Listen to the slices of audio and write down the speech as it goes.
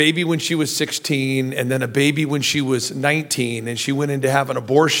baby when she was 16 and then a baby when she was 19, and she went in to have an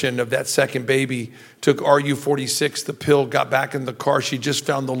abortion of that second baby, took RU46, the pill, got back in the car. She just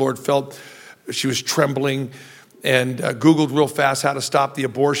found the Lord, felt she was trembling, and Googled real fast how to stop the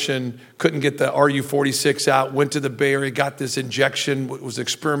abortion, couldn't get the RU46 out, went to the Bay Area, got this injection, it was an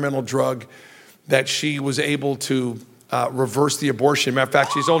experimental drug that she was able to reverse the abortion. Matter of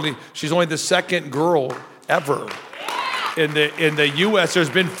fact, she's only the second girl ever in the U.S. There's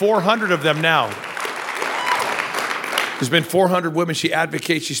been 400 of them now. There's been 400 women. She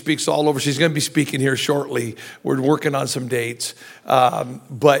advocates. She speaks all over. She's going to be speaking here shortly. We're working on some dates.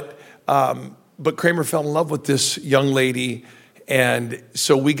 But Kramer fell in love with this young lady, and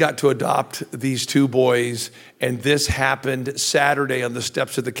so we got to adopt these two boys. And this happened Saturday on the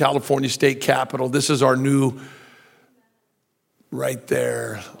steps of the California State Capitol. This is our new, right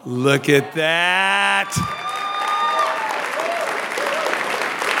there. Look at that.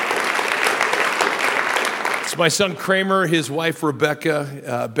 It's my son Kramer, his wife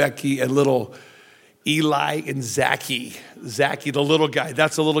Rebecca, Becky, and little Eli and Zachy. Zachy, the little guy.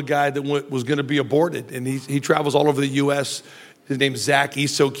 That's the little guy that was going to be aborted. And he travels all over the U.S. His name's Zach.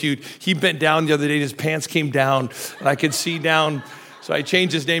 He's so cute. He bent down the other day. His pants came down, and I could see down. So I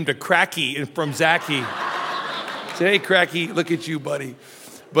changed his name to Cracky from Zachy. I said, hey, Cracky, look at you, buddy.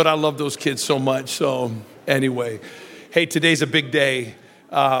 But I love those kids so much. So anyway, hey, today's a big day.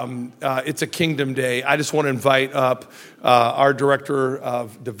 It's a kingdom day. I just want to invite up our director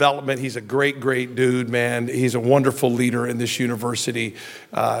of development. He's a great, great dude, man. He's a wonderful leader in this university,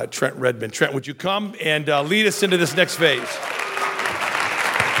 Trent Redmond. Trent, would you come and lead us into this next phase?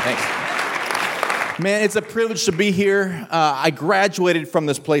 Thanks. Man, it's a privilege to be here. I graduated from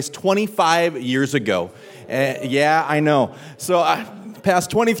this place 25 years ago. Yeah, I know. So past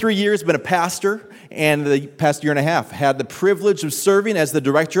 23 years, been a pastor. And the past year and a half, had the privilege of serving as the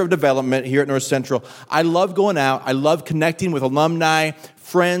director of development here at North Central. I love going out. I love connecting with alumni,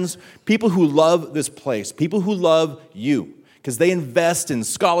 friends, people who love this place, people who love you, because they invest in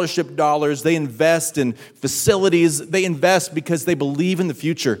scholarship dollars, they invest in facilities, they invest because they believe in the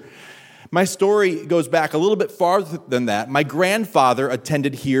future. My story goes back a little bit farther than that. My grandfather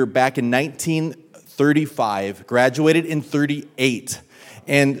attended here back in 1935, graduated in 38.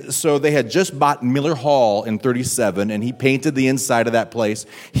 And so they had just bought Miller Hall in 37, and he painted the inside of that place.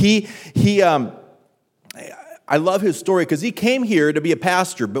 I love his story because he came here to be a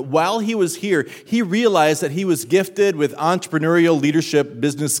pastor, but while he was here, he realized that he was gifted with entrepreneurial leadership,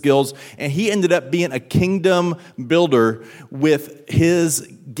 business skills, and he ended up being a kingdom builder with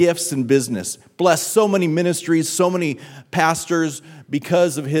his gifts in business. Blessed so many ministries, so many pastors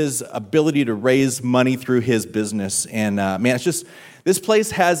because of his ability to raise money through his business. And man, it's just... This place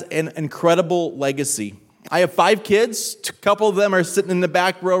has an incredible legacy. I have 5 kids. A couple of them are sitting in the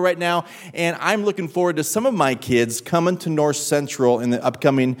back row right now, and I'm looking forward to some of my kids coming to North Central in the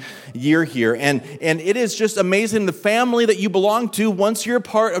upcoming year here. And it is just amazing the family that you belong to once you're a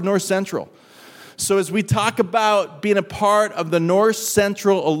part of North Central. So as we talk about being a part of the North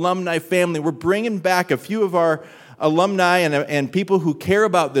Central alumni family, we're bringing back a few of our alumni and people who care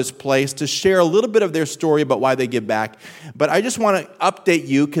about this place to share a little bit of their story about why they give back. But I just want to update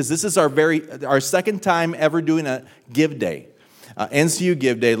you because this is our second time ever doing a Give Day. NCU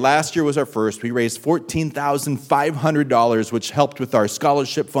Give Day. Last year was our first. We raised $14,500, which helped with our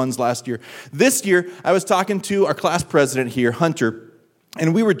scholarship funds last year. This year, I was talking to our class president here, Hunter,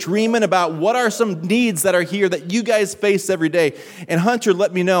 and we were dreaming about what are some needs that are here that you guys face every day. And Hunter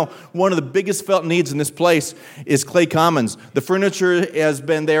let me know one of the biggest felt needs in this place is Clay Commons. The furniture has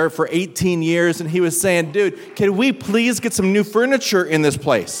been there for 18 years, and he was saying, dude, can we please get some new furniture in this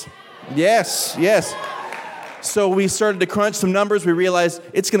place? Yes. So we started to crunch some numbers. We realized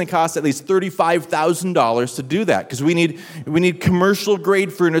it's going to cost at least $35,000 to do that because we need commercial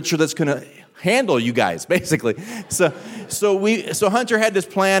grade furniture that's going to handle you guys, basically. So Hunter had this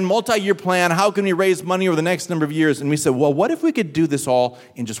plan, multi-year plan. How can we raise money over the next number of years? And we said, well, what if we could do this all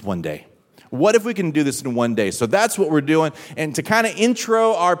in just one day? What if we can do this in one day? So that's what we're doing. And to kind of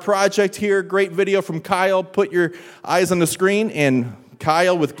intro our project here, great video from Kyle. Put your eyes on the screen, and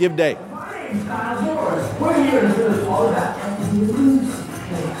Kyle with Give Day. My name's Kyle Morris. We're here to do this all about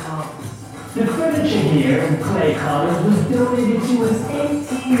Clay Commons. The furniture here in Clay Commons was donated to us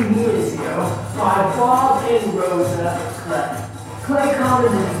 18 years ago by Bob and Rosa Clay. Clay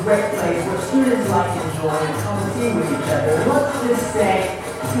Commons is a great place where students like to enjoy and come and see with each other. And let's just say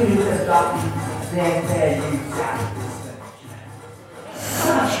students adopt their use out of this furniture.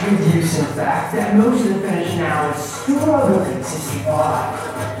 Such good use, in fact, that most of the furniture now is struggling to survive.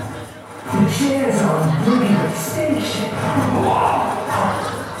 The chairs are on brink of extinction.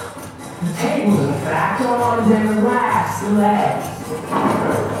 relax arms and relax legs.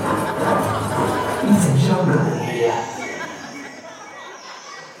 It's a jungle here.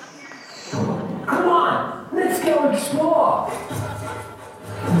 Come on, let's go explore.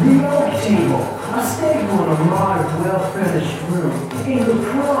 The oak table, a staple in a modern, well-furnished room, in the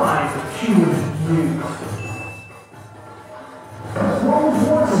prime of human youth. What was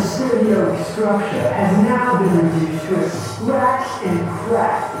once a sturdy oak structure has now been reduced to a scratched and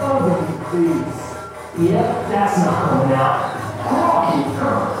cracked ugly piece. Yep, that's not coming out. Crocky,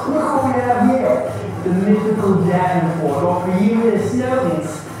 look what we have here. The mythical Davenport, or for you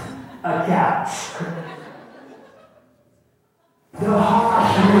Minnesotans, a couch. The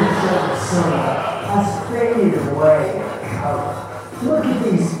harsh Minnesota summer has faded away in color. Look at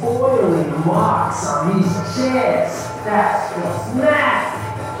these oily marks on these chairs. That's just mad.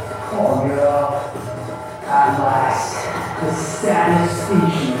 Oh, girl. At last, the saddest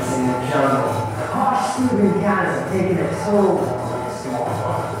species in the jungle. Harsh food encounters have taken a toll on this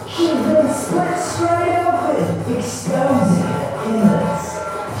one. She's been split straight open, exposing her inlets.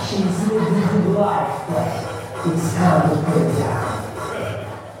 She's lived a good life, but it's time to put it down.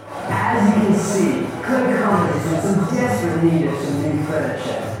 As you can see, Clay Commons is in some desperate need of some new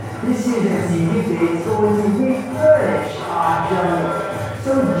furniture. This year's MCU Day is going to refurnish our jungle.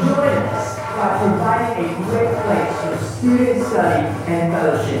 So join us by providing a great place for student study and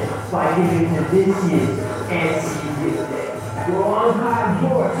fellowship by giving to this year's MCU Day. Go on high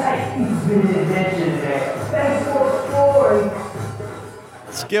board, hey, it's been an adventure today. Thanks for exploring.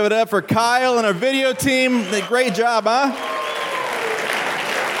 Let's give it up for Kyle and our video team. Great job, huh?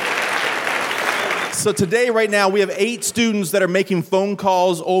 So today, right now, we have 8 students that are making phone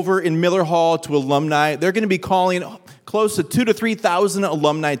calls over in Miller Hall to alumni. They're going to be calling close to 2,000 to 3,000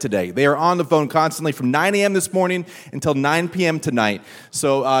 alumni today. They are on the phone constantly from 9 a.m. this morning until 9 p.m. tonight.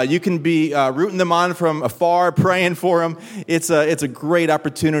 So you can be rooting them on from afar, praying for them. It's a great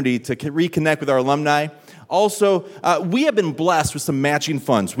opportunity to reconnect with our alumni. Also, we have been blessed with some matching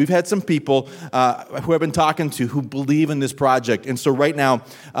funds. We've had some people who I've been talking to who believe in this project. And so right now,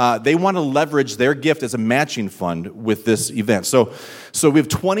 they want to leverage their gift as a matching fund with this event. So we have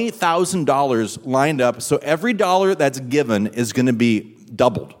 $20,000 lined up. So every dollar that's given is going to be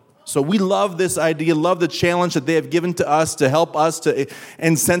doubled. So we love this idea, love the challenge that they have given to us to help us to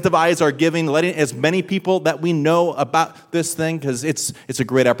incentivize our giving, letting as many people that we know about this thing, because it's a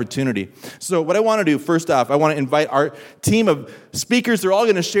great opportunity. So what I want to do, first off, I want to invite our team of speakers. They're all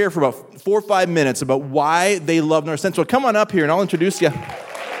going to share for about 4 or 5 minutes about why they love North Central. Come on up here and I'll introduce you.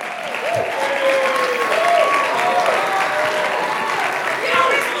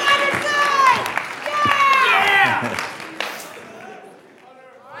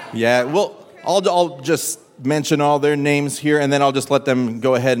 Yeah, well, I'll just mention all their names here, and then I'll just let them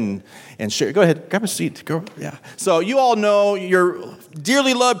go ahead and share. Go ahead, grab a seat. Go, yeah. So you all know your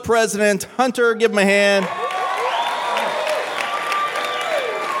dearly loved president, Hunter. Give him a hand.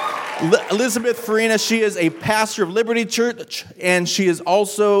 Elizabeth Farina, she is a pastor of Liberty Church, and she is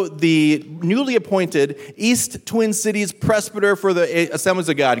also the newly appointed East Twin Cities presbyter for the Assemblies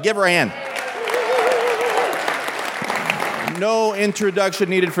of God. Give her a hand. No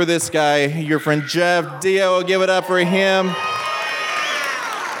introduction needed for this guy. Your friend Jeff Dio, give it up for him.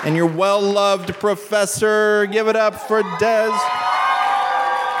 And your well-loved professor, give it up for Des.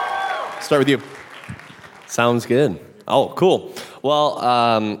 Start with you. Sounds good. Oh, cool.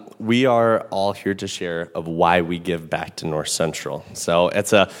 Well, we are all here to share of why we give back to North Central. So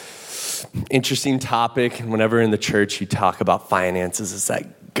it's a interesting topic. Whenever in the church you talk about finances, it's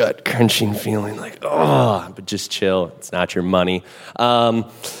that gut-crunching feeling like, oh, but just chill. It's not your money.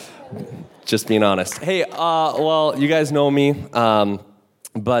 Just being honest. Hey, well, you guys know me,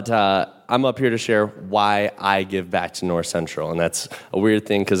 but I'm up here to share why I give back to North Central. And that's a weird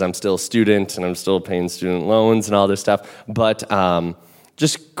thing because I'm still a student and I'm still paying student loans and all this stuff. But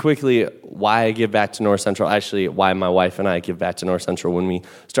just quickly, why I give back to North Central, actually why my wife and I give back to North Central. When we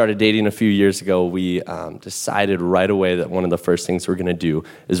started dating a few years ago, we decided right away that one of the first things we're going to do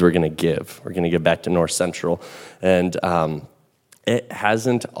is we're going to give. We're going to give back to North Central. And it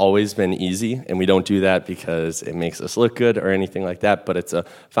hasn't always been easy, and we don't do that because it makes us look good or anything like that, but it's a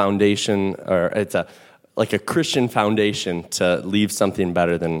foundation, or it's like a Christian foundation to leave something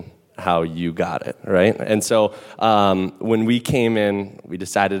better than how you got it, right? And so when we came in, we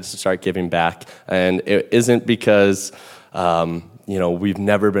decided to start giving back, and it isn't because we've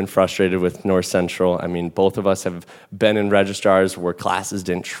never been frustrated with North Central. I mean, both of us have been in registrars where classes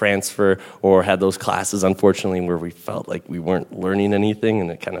didn't transfer, or had those classes, unfortunately, where we felt like we weren't learning anything and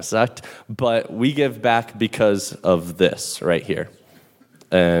it kind of sucked. But we give back because of this right here.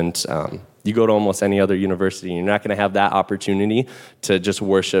 And You go to almost any other university, and you're not going to have that opportunity to just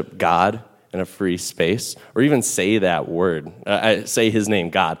worship God in a free space, or even say that word, say his name,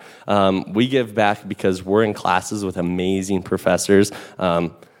 God. We give back because we're in classes with amazing professors.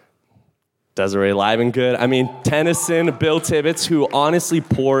 Desiree Livengood, Tennyson, Bill Tibbetts, who honestly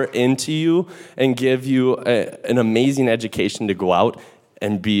pour into you and give you an amazing education to go out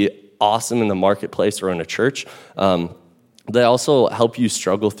and be awesome in the marketplace or in a church. They also help you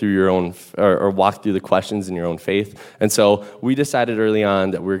struggle through your own, or walk through the questions in your own faith. And so we decided early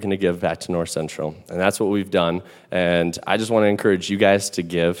on that we're going to give back to North Central, and that's what we've done. And I just want to encourage you guys to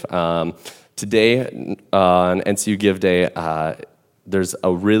give. Today, on NCU Give Day, there's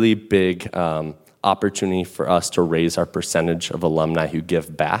a really big opportunity for us to raise our percentage of alumni who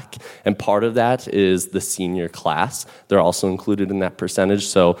give back. And part of that is the senior class. They're also included in that percentage.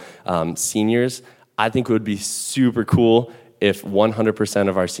 So seniors, I think it would be super cool if 100%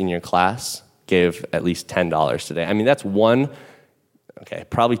 of our senior class gave at least $10 today. That's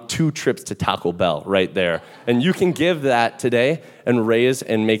probably 2 trips to Taco Bell right there. And you can give that today and raise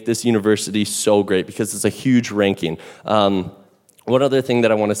and make this university so great because it's a huge ranking. One other thing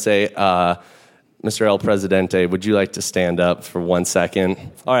that I want to say, Mr. El Presidente, would you like to stand up for 1 second?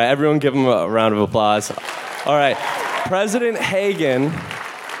 All right, everyone give him a round of applause. All right, President Hagan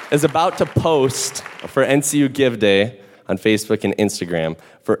is about to post for NCU Give Day on Facebook and Instagram.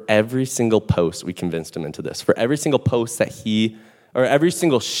 For every single post, we convinced him into this. For every single post or every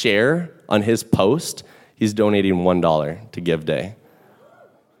single share on his post, he's donating $1 to Give Day.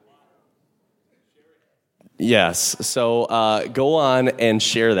 Yes, so go on and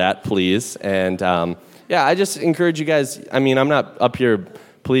share that, please. And I just encourage you guys. I'm not up here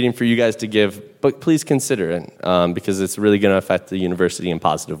pleading for you guys to give, but please consider it because it's really going to affect the university in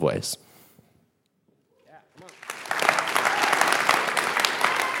positive ways.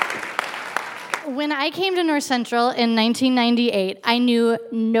 When I came to North Central in 1998, I knew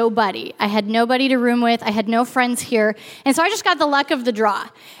nobody. I had nobody to room with. I had no friends here. And so I just got the luck of the draw.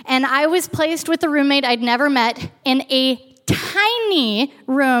 And I was placed with a roommate I'd never met in a tiny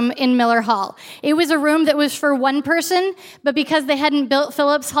room in Miller Hall. It was a room that was for one person, but because they hadn't built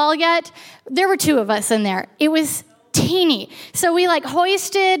Phillips Hall yet, there were 2 of us in there. It was teeny. So we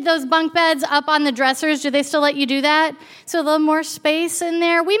hoisted those bunk beds up on the dressers. Do they still let you do that? So a little more space in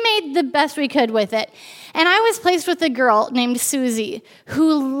there. We made the best we could with it. And I was placed with a girl named Susie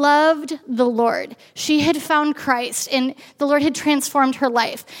who loved the Lord. She had found Christ and the Lord had transformed her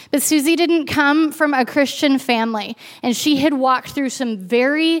life. But Susie didn't come from a Christian family and she had walked through some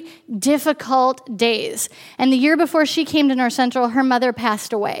very difficult days. And the year before she came to North Central, her mother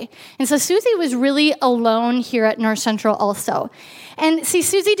passed away. And so Susie was really alone here at North Central also. And see,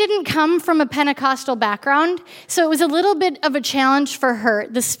 Susie didn't come from a Pentecostal background, so it was a little bit of a challenge for her,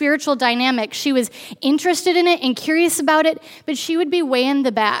 the spiritual dynamic. She was interested in it and curious about it, but she would be way in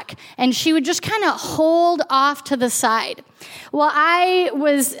the back, and she would just kind of hold off to the side. Well, I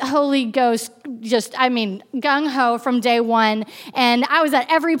was Holy Ghost, gung-ho from day one, and I was at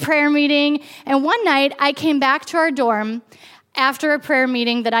every prayer meeting, and one night I came back to our dorm after a prayer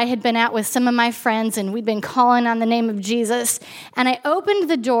meeting that I had been at with some of my friends, and we'd been calling on the name of Jesus, and I opened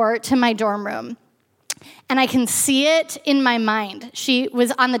the door to my dorm room, and I can see it in my mind. She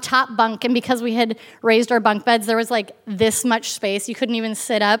was on the top bunk, and because we had raised our bunk beds, there was this much space. You couldn't even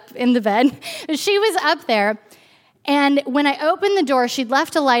sit up in the bed. She was up there, and when I opened the door, she'd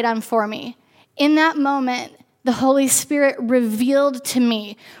left a light on for me. In that moment, the Holy Spirit revealed to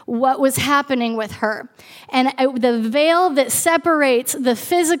me what was happening with her. And the veil that separates the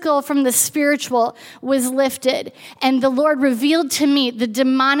physical from the spiritual was lifted. And the Lord revealed to me the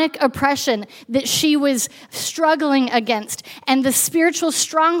demonic oppression that she was struggling against and the spiritual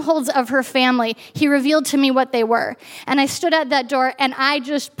strongholds of her family. He revealed to me what they were. And I stood at that door and I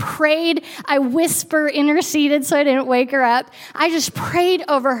just prayed. I interceded so I didn't wake her up. I just prayed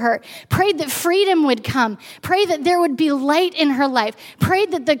over her, prayed that freedom would come, prayed that there would be light in her life,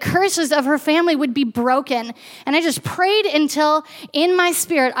 prayed that the curses of her family would be broken. And I just prayed until in my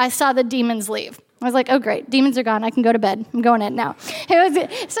spirit I saw the demons leave. I was like, oh great, demons are gone. I can go to bed. I'm going in now. So I went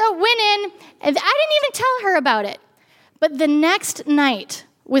in, and I didn't even tell her about it. But the next night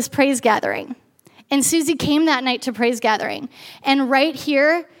was praise gathering. And Susie came that night to praise gathering. And right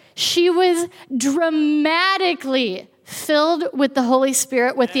here, she was dramatically filled with the Holy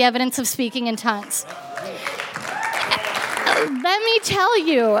Spirit with the evidence of speaking in tongues. let me tell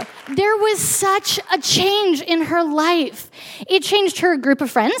you, there was such a change in her life. It changed her group of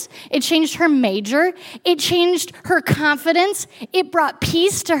friends. It changed her major. It changed her confidence. It brought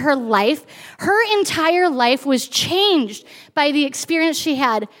peace to her life. Her entire life was changed by the experience she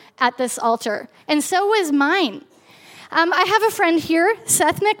had at this altar. And so was mine. I have a friend here,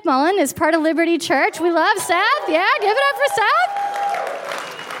 Seth McMullen, is part of Liberty Church. We love Seth. Yeah, give it up for Seth.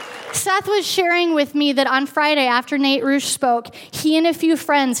 Seth was sharing with me that on Friday, after Nate Roosh spoke, he and a few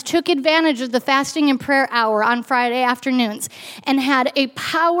friends took advantage of the fasting and prayer hour on Friday afternoons and had a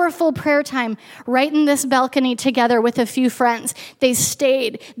powerful prayer time right in this balcony together with a few friends. They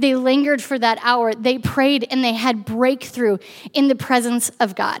stayed, they lingered for that hour, they prayed, and they had breakthrough in the presence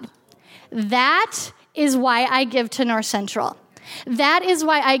of God. That is why I give to North Central. That is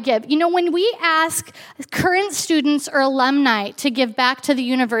why I give. You know, when we ask current students or alumni to give back to the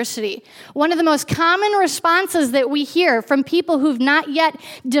university, one of the most common responses that we hear from people who've not yet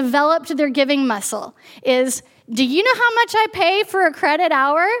developed their giving muscle is, do you know how much I pay for a credit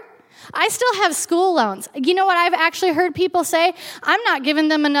hour? I still have school loans. You know what I've actually heard people say? I'm not giving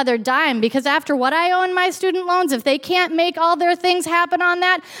them another dime because after what I owe in my student loans, if they can't make all their things happen on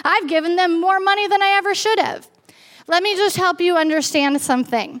that, I've given them more money than I ever should have. Let me just help you understand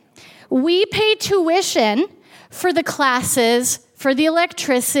something. We pay tuition for the classes, for the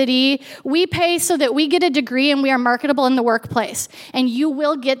electricity. We pay so that we get a degree and we are marketable in the workplace. And you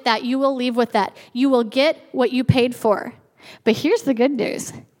will get that. You will leave with that. You will get what you paid for. But here's the good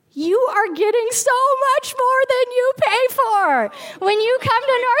news. You are getting so much more than you pay for when you come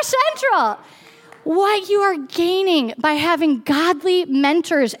to North Central. What you are gaining by having godly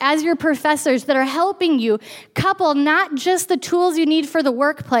mentors as your professors that are helping you couple not just the tools you need for the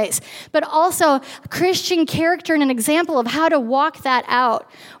workplace, but also Christian character and an example of how to walk that out.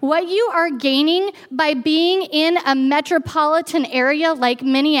 What you are gaining by being in a metropolitan area like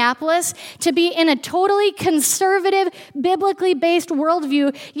Minneapolis, to be in a totally conservative, biblically based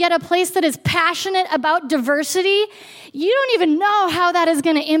worldview, yet a place that is passionate about diversity, you don't even know how that is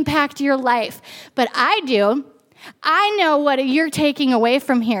going to impact your life. But I do. I know what you're taking away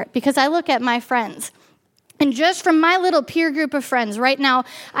from here because I look at my friends. And just from my little peer group of friends, right now,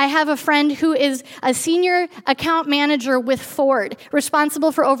 I have a friend who is a senior account manager with Ford,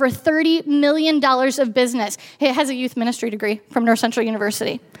 responsible for over $30 million of business. He has a youth ministry degree from North Central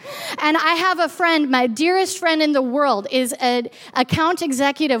University. And I have a friend, my dearest friend in the world, is an account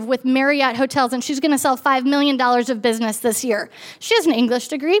executive with Marriott Hotels, and she's going to sell $5 million of business this year. She has an English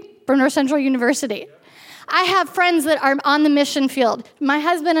degree from North Central University. I have friends that are on the mission field. My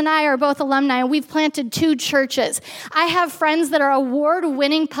husband and I are both alumni, and we've planted 2 churches. I have friends that are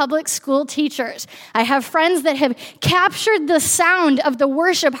award-winning public school teachers. I have friends that have captured the sound of the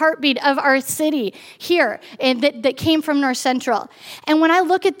worship heartbeat of our city here and that came from North Central. And when I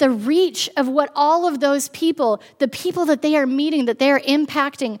look at the reach of what all of those people, the people that they are meeting, that they are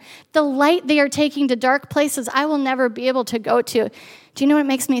impacting, the light they are taking to dark places I will never be able to go to, do you know what it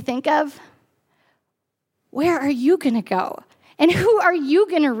makes me think of? Where are you going to go? And who are you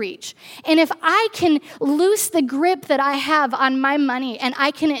going to reach? And if I can loose the grip that I have on my money and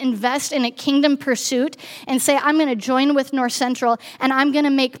I can invest in a kingdom pursuit and say, I'm going to join with North Central and I'm going to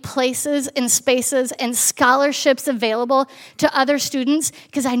make places and spaces and scholarships available to other students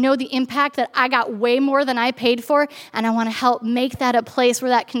because I know the impact that I got way more than I paid for, and I want to help make that a place where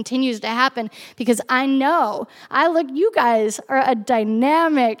that continues to happen because I know, you guys are a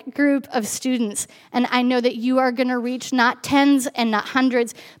dynamic group of students, and I know that you are going to reach not tens and not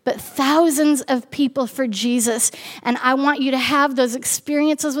hundreds, but thousands of people for Jesus. And I want you to have those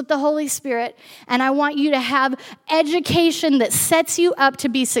experiences with the Holy Spirit. And I want you to have education that sets you up to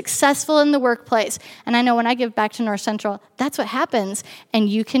be successful in the workplace. And I know when I give back to North Central, that's what happens. And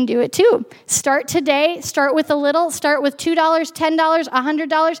you can do it too. Start today. Start with a little. Start with $2, $10,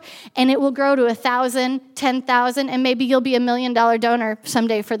 $100, and it will grow to 1,000, 10,000, and maybe you'll be $1 million donor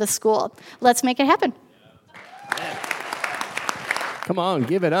someday for the school. Let's make it happen. Come on,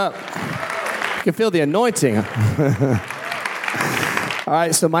 give it up. You can feel the anointing. All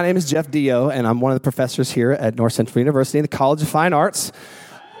right, so my name is Jeff Dio, and I'm one of the professors here at North Central University in the College of Fine Arts.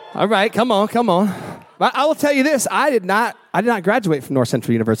 All right, come on. I will tell you this, I did not graduate from North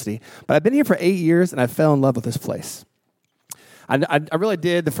Central University, but I've been here for 8 years, and I fell in love with this place. I really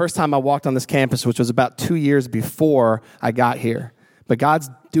did the first time I walked on this campus, which was about 2 years before I got here. But God's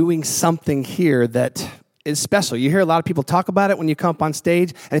doing something here that is special. You hear a lot of people talk about it when you come up on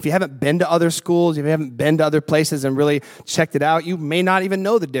stage, and if you haven't been to other schools, if you haven't been to other places and really checked it out, you may not even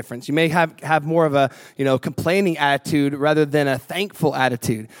know the difference. You may have more of a, complaining attitude rather than a thankful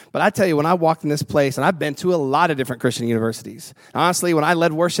attitude. But I tell you, when I walked in this place, and I've been to a lot of different Christian universities, honestly, when I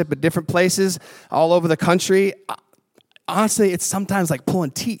led worship at different places all over the country, honestly, it's sometimes like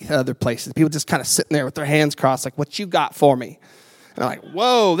pulling teeth at other places. People just kind of sitting there with their hands crossed, like, what you got for me? And I'm like,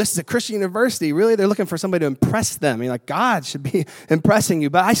 whoa, this is a Christian university. Really? They're looking for somebody to impress them. You're like, God should be impressing you.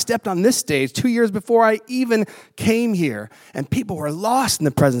 But I stepped on this stage 2 years before I even came here, and people were lost in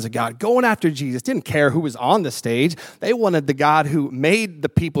the presence of God, going after Jesus. Didn't care who was on the stage. They wanted the God who made the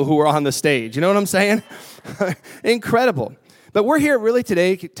people who were on the stage. You know what I'm saying? Incredible. But we're here really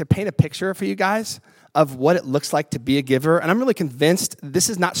today to paint a picture for you guys of what it looks like to be a giver. And I'm really convinced this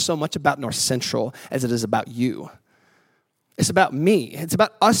is not so much about North Central as it is about you. It's about me. It's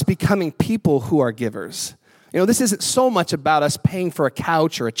about us becoming people who are givers. This isn't so much about us paying for a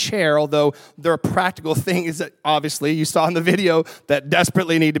couch or a chair, although there are practical things that obviously you saw in the video that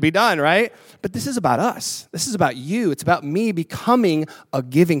desperately need to be done, right? But this is about us. This is about you. It's about me becoming a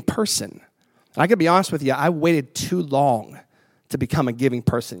giving person. And I gotta be honest with you, I waited too long to become a giving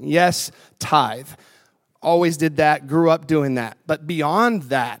person. Yes, tithe. Always did that, grew up doing that. But beyond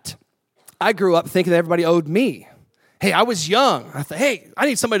that, I grew up thinking that everybody owed me. Hey, I was young. I thought, hey, I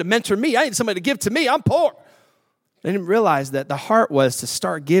need somebody to mentor me. I need somebody to give to me. I'm poor. I didn't realize that the heart was to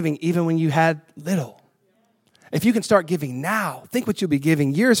start giving even when you had little. If you can start giving now, think what you'll be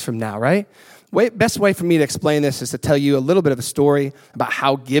giving years from now, right? Best way for me to explain this is to tell you a little bit of a story about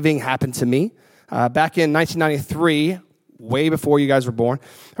how giving happened to me. Back in 1993, way before you guys were born,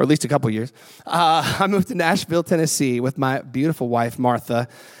 or at least a couple years, I moved to Nashville, Tennessee with my beautiful wife, Martha.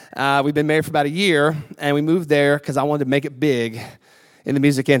 We've been married for about a year, and we moved there because I wanted to make it big in the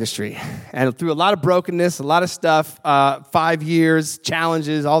music industry. And through a lot of brokenness, a lot of stuff, 5 years,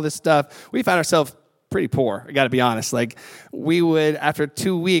 challenges, all this stuff, we found ourselves pretty poor, I got to be honest. Like, we would, after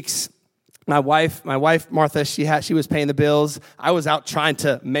 2 weeks, my wife Martha, she was paying the bills. I was out trying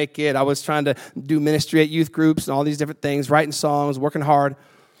to make it. I was trying to do ministry at youth groups and all these different things, writing songs, working hard.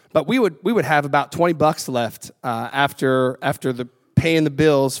 But we would have about $20 left after the paying the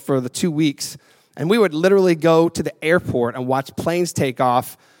bills for the 2 weeks. And we would literally go to the airport and watch planes take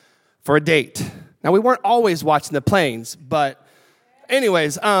off for a date. Now, we weren't always watching the planes, but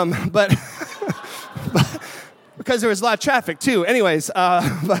anyways, but because there was a lot of traffic too. Anyways,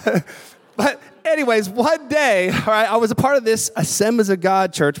 but anyways, one day, all right, I was a part of this Assemblies of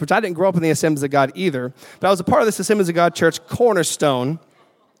God church, which I didn't grow up in the Assemblies of God either, but I was a part of this Assemblies of God church, Cornerstone.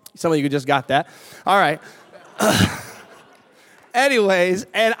 Some of you just got that. All right. Anyways,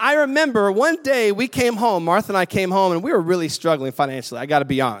 and I remember one day we came home, Martha and I came home, and we were really struggling financially. I got to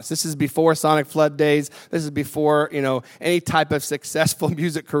be honest. This is before Sonic Flood days. This is before, any type of successful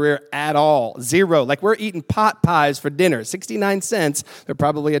music career at all. Zero. Like, we're eating pot pies for dinner. 69 cents. They're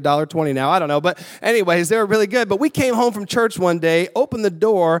probably $1.20 now. I don't know. But anyways, they were really good. But we came home from church one day, opened the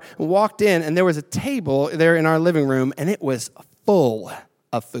door, and walked in, and there was a table there in our living room, and it was full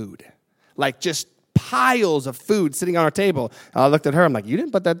of food. Like, just piles of food sitting on our table. I looked at her. I'm like, you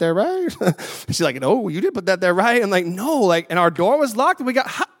didn't put that there, right? She's like, no, you didn't put that there, right? I'm like, no. And our door was locked. And we got,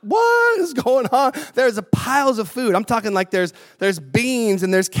 what is going on? There's piles of food. I'm talking like there's beans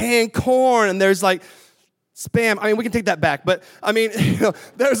and there's canned corn and there's like Spam. I mean, we can take that back. But I mean,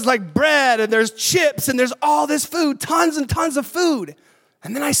 there's like bread and there's chips and there's all this food, tons and tons of food.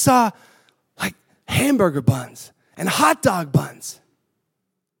 And then I saw like hamburger buns and hot dog buns.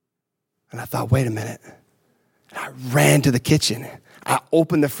 And I thought, wait a minute. And I ran to the kitchen. I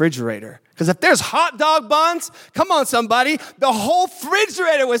opened the refrigerator. Because if there's hot dog buns, come on, somebody. The whole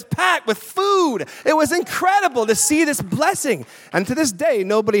refrigerator was packed with food. It was incredible to see this blessing. And to this day,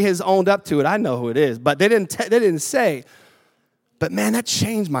 nobody has owned up to it. I know who it is, but they didn't say. But man, that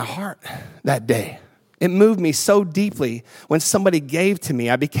changed my heart that day. It moved me so deeply when somebody gave to me.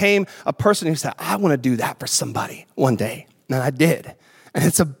 I became a person who said, I want to do that for somebody one day. And I did. And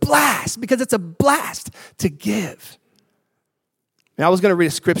it's a blast, because it's a blast to give. And I was going to read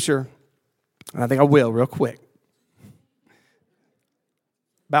a scripture, and I think I will real quick,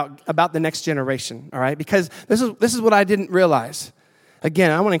 about the next generation, all right? Because this is what I didn't realize.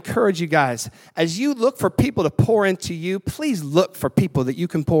 Again, I want to encourage you guys, as you look for people to pour into you, please look for people that you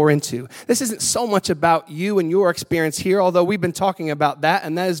can pour into. This isn't so much about you and your experience here, although we've been talking about that,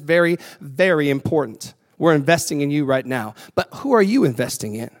 and that is very, very important. We're investing in you right now. But who are you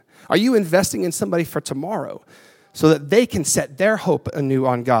investing in? Are you investing in somebody for tomorrow so that they can set their hope anew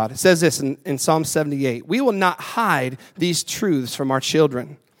on God? It says this in Psalm 78, we will not hide these truths from our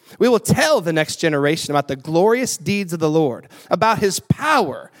children. We will tell the next generation about the glorious deeds of the Lord, about his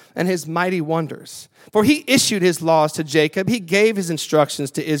power and his mighty wonders. For he issued his laws to Jacob. He gave his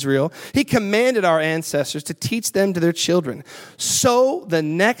instructions to Israel. He commanded our ancestors to teach them to their children, so the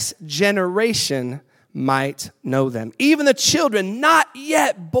next generation might know them. Even the children not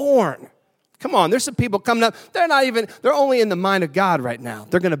yet born. Come on, there's some people coming up. They're only in the mind of God right now.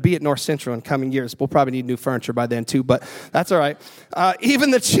 They're going to be at North Central in coming years. We'll probably need new furniture by then too, but that's all right.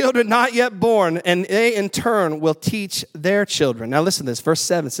 Even the children not yet born, and they in turn will teach their children. Now listen to this. Verse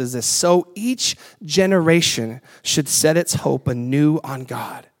 7 says this: so each generation should set its hope anew on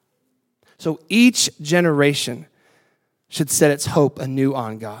God. So each generation should set its hope anew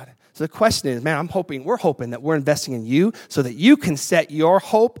on God. So the question is, man, we're hoping that we're investing in you so that you can set your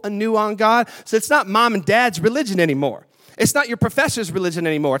hope anew on God. So it's not mom and dad's religion anymore. It's not your professor's religion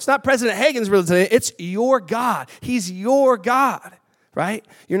anymore. It's not President Hagen's religion. It's your God. He's your God, right?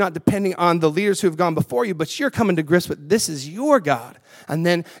 You're not depending on the leaders who have gone before you, but you're coming to grips with this is your God. And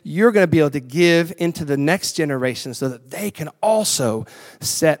then you're going to be able to give into the next generation so that they can also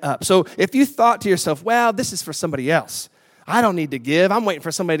set up. So if you thought to yourself, well, this is for somebody else, I don't need to give. I'm waiting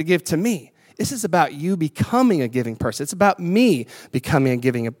for somebody to give to me. This is about you becoming a giving person. It's about me becoming a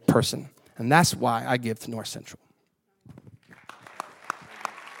giving person. And that's why I give to North Central.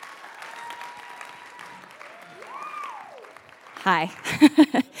 Hi.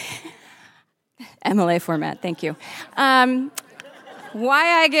 MLA format, thank you. Why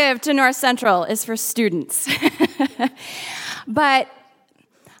I give to North Central is for students. But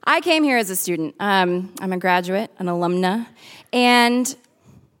I came here as a student. I'm a graduate, an alumna, and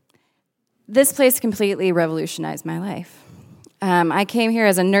this place completely revolutionized my life. I came here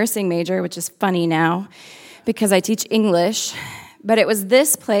as a nursing major, which is funny now because I teach English, but it was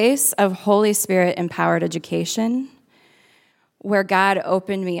this place of Holy Spirit-empowered education where God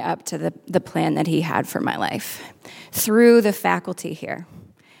opened me up to the plan that he had for my life through the faculty here.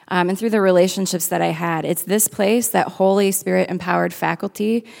 And through the relationships that I had. It's this place that Holy Spirit-empowered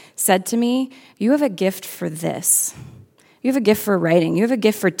faculty said to me, you have a gift for this. You have a gift for writing. You have a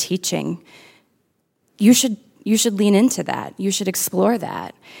gift for teaching. You should lean into that. You should explore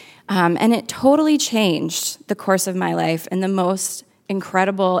that. And it totally changed the course of my life in the most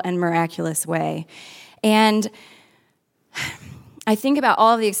incredible and miraculous way. And I think about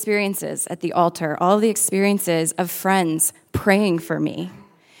all of the experiences at the altar, all of the experiences of friends praying for me,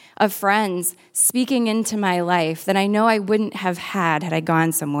 of friends speaking into my life that I know I wouldn't have had I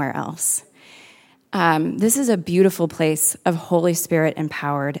gone somewhere else. This is a beautiful place of Holy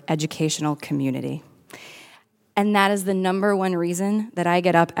Spirit-empowered educational community. And that is the number one reason that I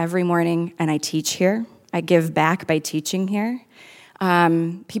get up every morning and I teach here. I give back by teaching here.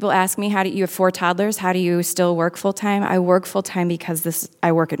 People ask me, you have 4 toddlers, how do you still work full-time? I work full-time because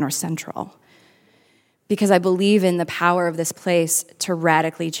I work at North Central. Because I believe in the power of this place to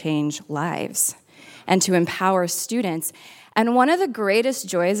radically change lives and to empower students. And one of the greatest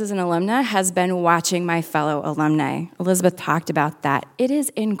joys as an alumna has been watching my fellow alumni. Elizabeth talked about that. It is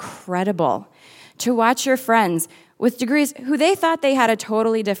incredible to watch your friends with degrees who they thought they had a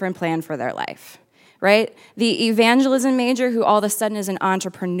totally different plan for their life, right? The evangelism major who all of a sudden is an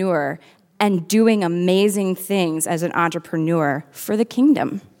entrepreneur and doing amazing things as an entrepreneur for the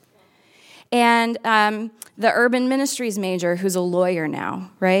kingdom. And the urban ministries major who's a lawyer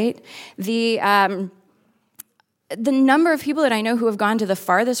now, right? The number of people that I know who have gone to the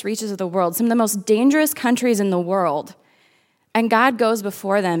farthest reaches of the world, some of the most dangerous countries in the world, and God goes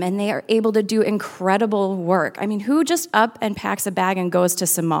before them, and they are able to do incredible work. I mean, who just up and packs a bag and goes to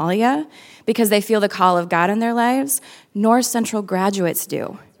Somalia because they feel the call of God in their lives? North Central graduates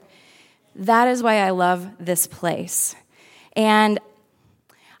do. That is why I love this place. And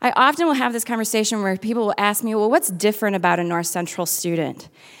I often will have this conversation where people will ask me, well, what's different about a North Central student?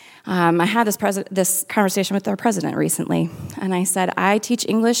 I had this conversation with our president recently, and I said, I teach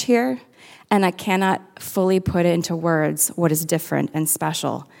English here, and I cannot fully put into words what is different and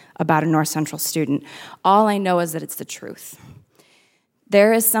special about a North Central student. All I know is that it's the truth.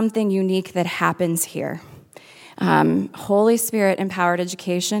 There is something unique that happens here. Holy Spirit-empowered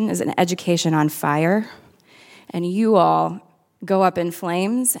education is an education on fire, and you all go up in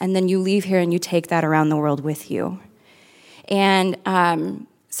flames, and then you leave here and you take that around the world with you. And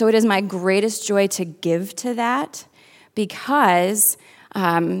so it is my greatest joy to give to that because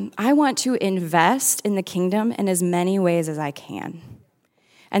I want to invest in the kingdom in as many ways as I can.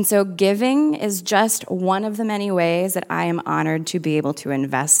 And so giving is just one of the many ways that I am honored to be able to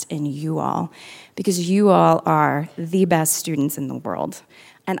invest in you all because you all are the best students in the world.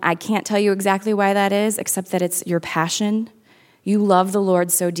 And I can't tell you exactly why that is, except that it's your passion, You love the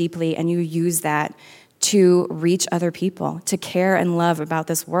Lord so deeply, and you use that to reach other people, to care and love about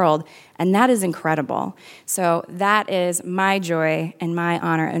this world. And that is incredible. So that is my joy and my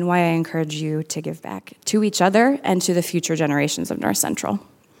honor, and why I encourage you to give back to each other and to the future generations of North Central.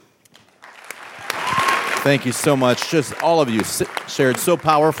 Thank you so much. Just all of you shared so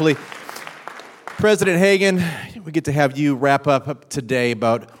powerfully. President Hagan, we get to have you wrap up today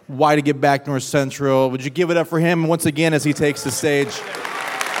about why to give back North Central. Would you give it up for him once again as he takes the stage?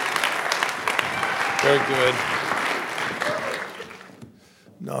 Very good.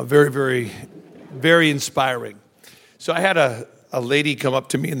 No, very, very, very inspiring. So I had a lady come up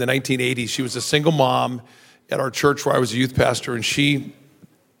to me in the 1980s. She was a single mom at our church where I was a youth pastor, and she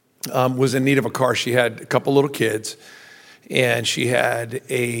was in need of a car. She had a couple little kids, and she had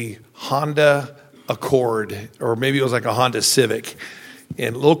a Honda Accord, or maybe it was like a Honda Civic,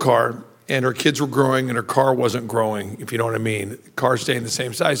 and a little car, and her kids were growing, and her car wasn't growing, if you know what I mean. The car staying the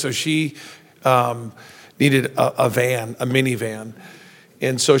same size. So she needed a van, a minivan.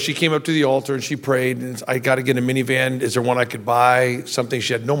 And so she came up to the altar and she prayed, and I got to get a minivan. Is there one I could buy? Something.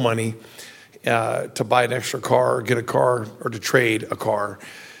 She had no money to buy an extra car, or get a car, or to trade a car.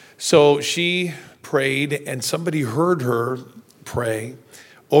 So she prayed, and somebody heard her pray,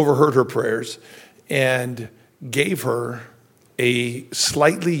 overheard her prayers, and gave her a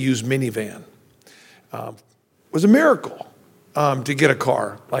slightly used minivan. It was a miracle to get a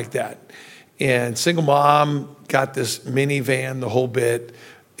car like that. And single mom got this minivan, the whole bit.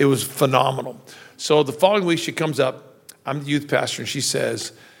 It was phenomenal. So the following week she comes up. I'm the youth pastor, and she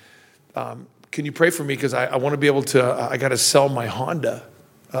says, can you pray for me? Because I want to be able to, I got to sell my Honda.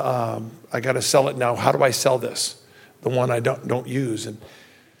 I got to sell it now. How do I sell this? The one I don't use.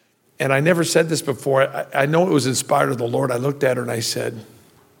 And I never said this before. I know it was inspired of the Lord. I looked at her and I said,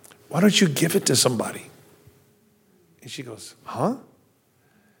 why don't you give it to somebody? And she goes, huh?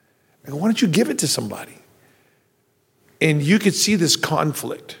 I go, why don't you give it to somebody? And you could see this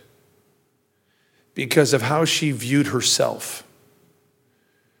conflict because of how she viewed herself.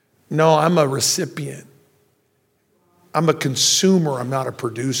 No, I'm a recipient. I'm a consumer. I'm not a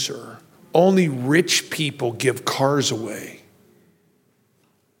producer. Only rich people give cars away.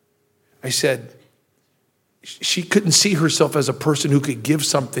 I said, she couldn't see herself as a person who could give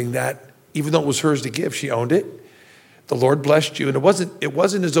something that, even though it was hers to give, she owned it. The Lord blessed you. And it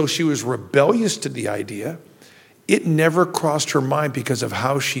wasn't as though she was rebellious to the idea. It never crossed her mind because of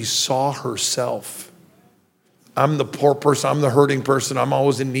how she saw herself. I'm the poor person. I'm the hurting person. I'm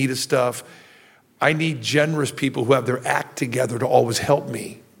always in need of stuff. I need generous people who have their act together to always help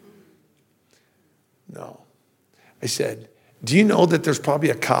me. No. I said, do you know that there's probably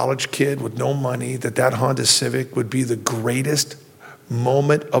a college kid with no money, that Honda Civic would be the greatest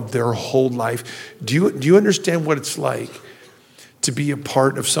moment of their whole life? Do you understand what it's like to be a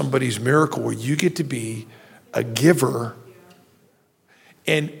part of somebody's miracle where you get to be a giver?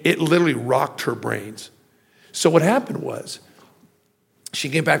 And it literally rocked her brains. So what happened was, she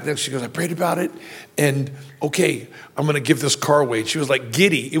came back then, she goes, I prayed about it, and okay, I'm gonna give this car away. She was like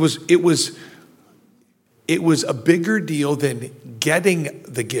giddy. It was a bigger deal than getting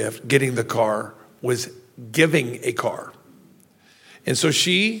the gift, getting the car, was giving a car. And so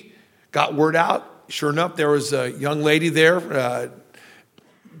she got word out. Sure enough, there was a young lady there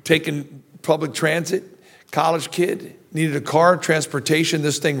taking public transit, college kid, needed a car, transportation.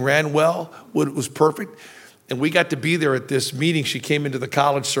 This thing ran well, it was perfect. And we got to be there at this meeting. She came into the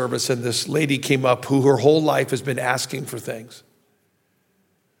college service, and this lady came up who her whole life has been asking for things.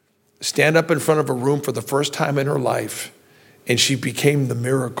 Stand up in front of a room for the first time in her life, and she became the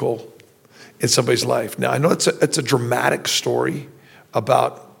miracle in somebody's life. Now, I know it's a dramatic story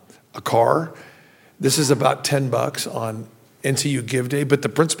about a car. This is about $10 on NCU Give Day, but the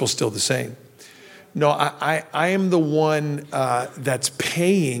principle's still the same. No, I am the one that's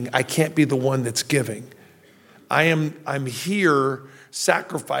paying. I can't be the one that's giving. I'm here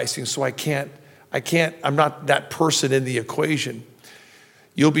sacrificing, so I'm not that person in the equation.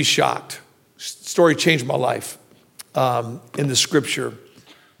 You'll be shocked. Story changed my life in the scripture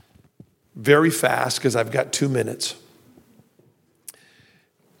very fast because I've got 2 minutes.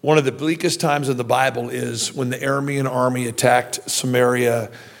 One of the bleakest times in the Bible is when the Aramean army attacked Samaria.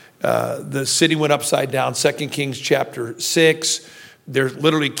 The city went upside down. 2 Kings chapter 6. There's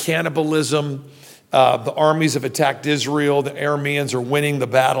literally cannibalism. The armies have attacked Israel. The Arameans are winning the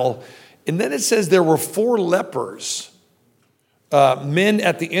battle. And then it says there were 4 lepers, men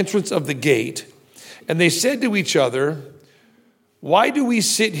at the entrance of the gate. And they said to each other, why do we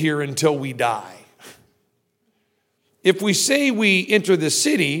sit here until we die? If we say we enter the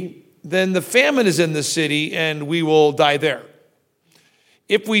city, then the famine is in the city and we will die there.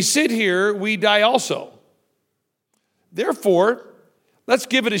 If we sit here, we die also. Therefore, let's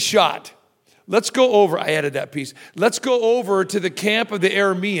give it a shot. Let's go over, I added that piece. Let's go over to the camp of the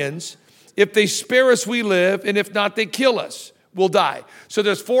Arameans. If they spare us, we live, and if not, they kill us. We'll die. So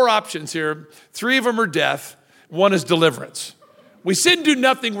there's 4 options here. 3 of them are death. 1 is deliverance. We sit and do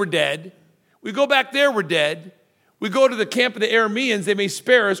nothing, we're dead. We go back there, we're dead. We go to the camp of the Arameans, they may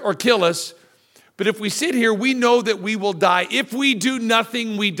spare us or kill us. But if we sit here, we know that we will die. If we do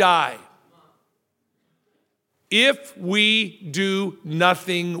nothing, we die. If we do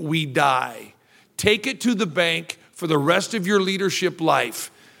nothing, we die. Take it to the bank for the rest of your leadership life.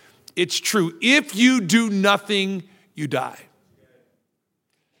 It's true. If you do nothing, you die.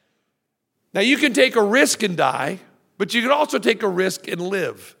 Now, you can take a risk and die, but you can also take a risk and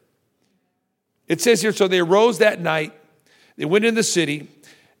live. It says here, so they arose that night, they went in the city,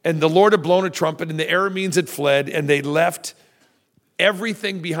 and the Lord had blown a trumpet, and the Arameans had fled, and they left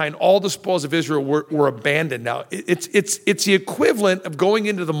everything behind. All the spoils of Israel were abandoned. Now, it's the equivalent of going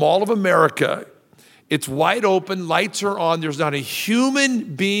into the Mall of America. It's wide open, lights are on, there's not a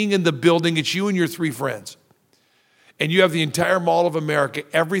human being in the building, it's you and your 3 friends. And you have the entire Mall of America,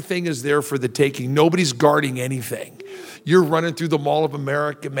 everything is there for the taking. Nobody's guarding anything. You're running through the Mall of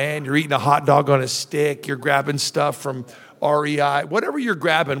America, man, you're eating a hot dog on a stick, you're grabbing stuff from REI, whatever you're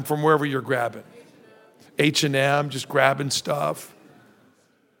grabbing from wherever you're grabbing. H&M, just grabbing stuff.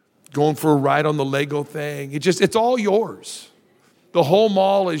 Going for a ride on the Lego thing. It's all yours. The whole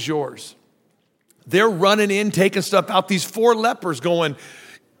mall is yours. They're running in, taking stuff out. These 4 lepers going,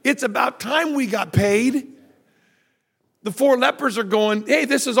 it's about time we got paid. The 4 lepers are going, hey,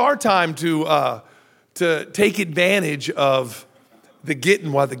 this is our time to take advantage of the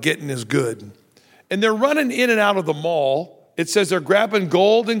getting while the getting is good. And they're running in and out of the mall. It says they're grabbing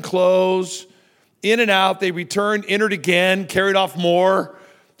gold and clothes, in and out. They returned, entered again, carried off more.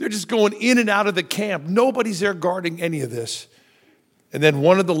 They're just going in and out of the camp. Nobody's there guarding any of this. And then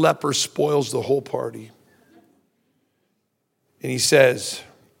one of the lepers spoils the whole party. And he says,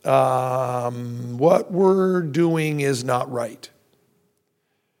 what we're doing is not right.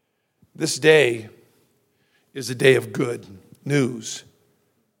 This day is a day of good news,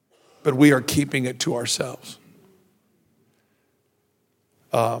 but we are keeping it to ourselves.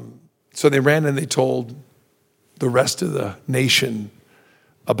 So they ran and they told the rest of the nation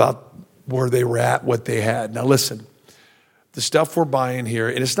about where they were at, what they had. Now listen, the stuff we're buying here,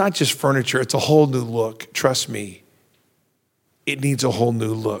 and it's not just furniture, it's a whole new look. Trust me. It needs a whole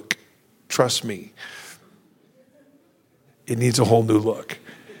new look. Trust me. It needs a whole new look.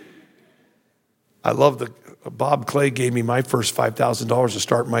 I love Bob Clay gave me my first $5,000 to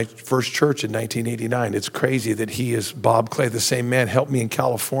start my first church in 1989. It's crazy that he is Bob Clay, the same man, helped me in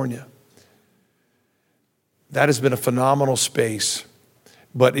California. That has been a phenomenal space,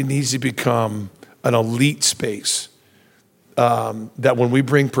 but it needs to become an elite space. That when we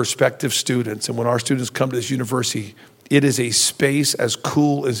bring prospective students and when our students come to this university, it is a space as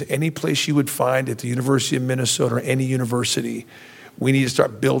cool as any place you would find at the University of Minnesota or any university. We need to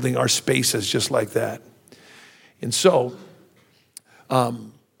start building our spaces just like that. And so,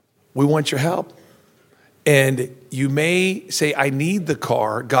 we want your help. And you may say, I need the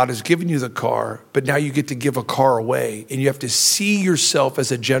car. God has given you the car, but now you get to give a car away. And you have to see yourself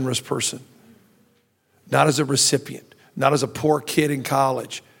as a generous person, not as a recipient, not as a poor kid in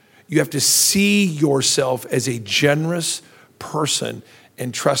college. You have to see yourself as a generous person.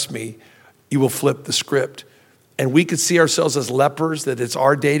 And trust me, you will flip the script. And we could see ourselves as lepers, that it's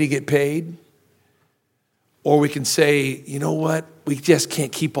our day to get paid. Or we can say, you know what? We just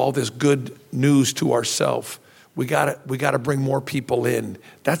can't keep all this good news to ourselves. We gotta bring more people in.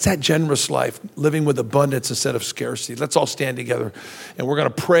 That's that generous life, living with abundance instead of scarcity. Let's all stand together, and we're gonna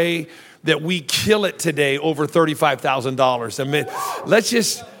pray that we kill it today over $35,000. I mean, let's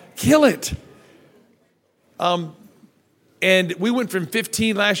just kill it. And we went from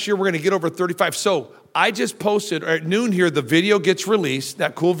 15 last year. We're gonna get over 35. So I just posted at noon here. The video gets released.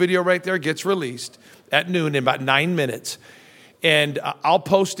 That cool video right there gets released at noon in about 9 minutes. And I'll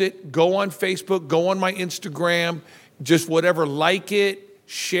post it, go on Facebook, go on my Instagram, just whatever, like it,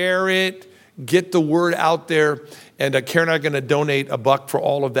 share it, get the word out there. And Karen and I are going to donate $1 for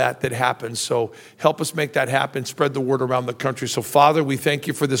all of that happens. So help us make that happen, spread the word around the country. So Father, we thank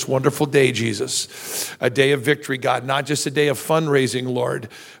you for this wonderful day, Jesus, a day of victory, God, not just a day of fundraising, Lord,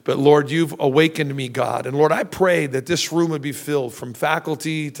 but Lord, you've awakened me, God. And Lord, I pray that this room would be filled from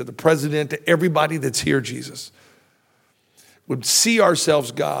faculty to the president to everybody that's here, Jesus, would see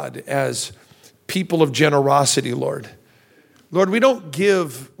ourselves, God, as people of generosity, Lord. Lord, we don't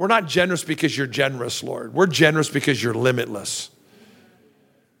give, we're not generous because you're generous, Lord. We're generous because you're limitless.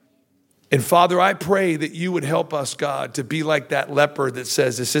 And Father, I pray that you would help us, God, to be like that leper that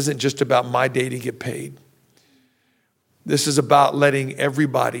says, this isn't just about my day to get paid. This is about letting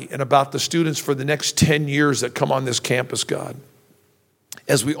everybody and about the students for the next 10 years that come on this campus, God,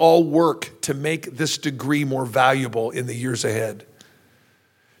 as we all work to make this degree more valuable in the years ahead,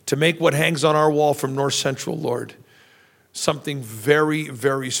 to make what hangs on our wall from North Central, Lord, something very,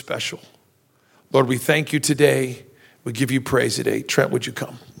 very special. Lord, we thank you today. We give you praise today. Trent, would you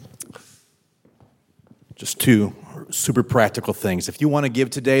come? Just two super practical things. If you want to give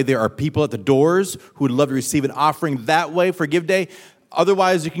today, there are people at the doors who would love to receive an offering that way for Give Day.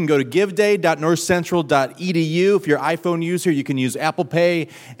 Otherwise, you can go to giveday.northcentral.edu. If you're an iPhone user, you can use Apple Pay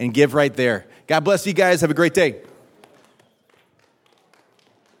and give right there. God bless you guys. Have a great day.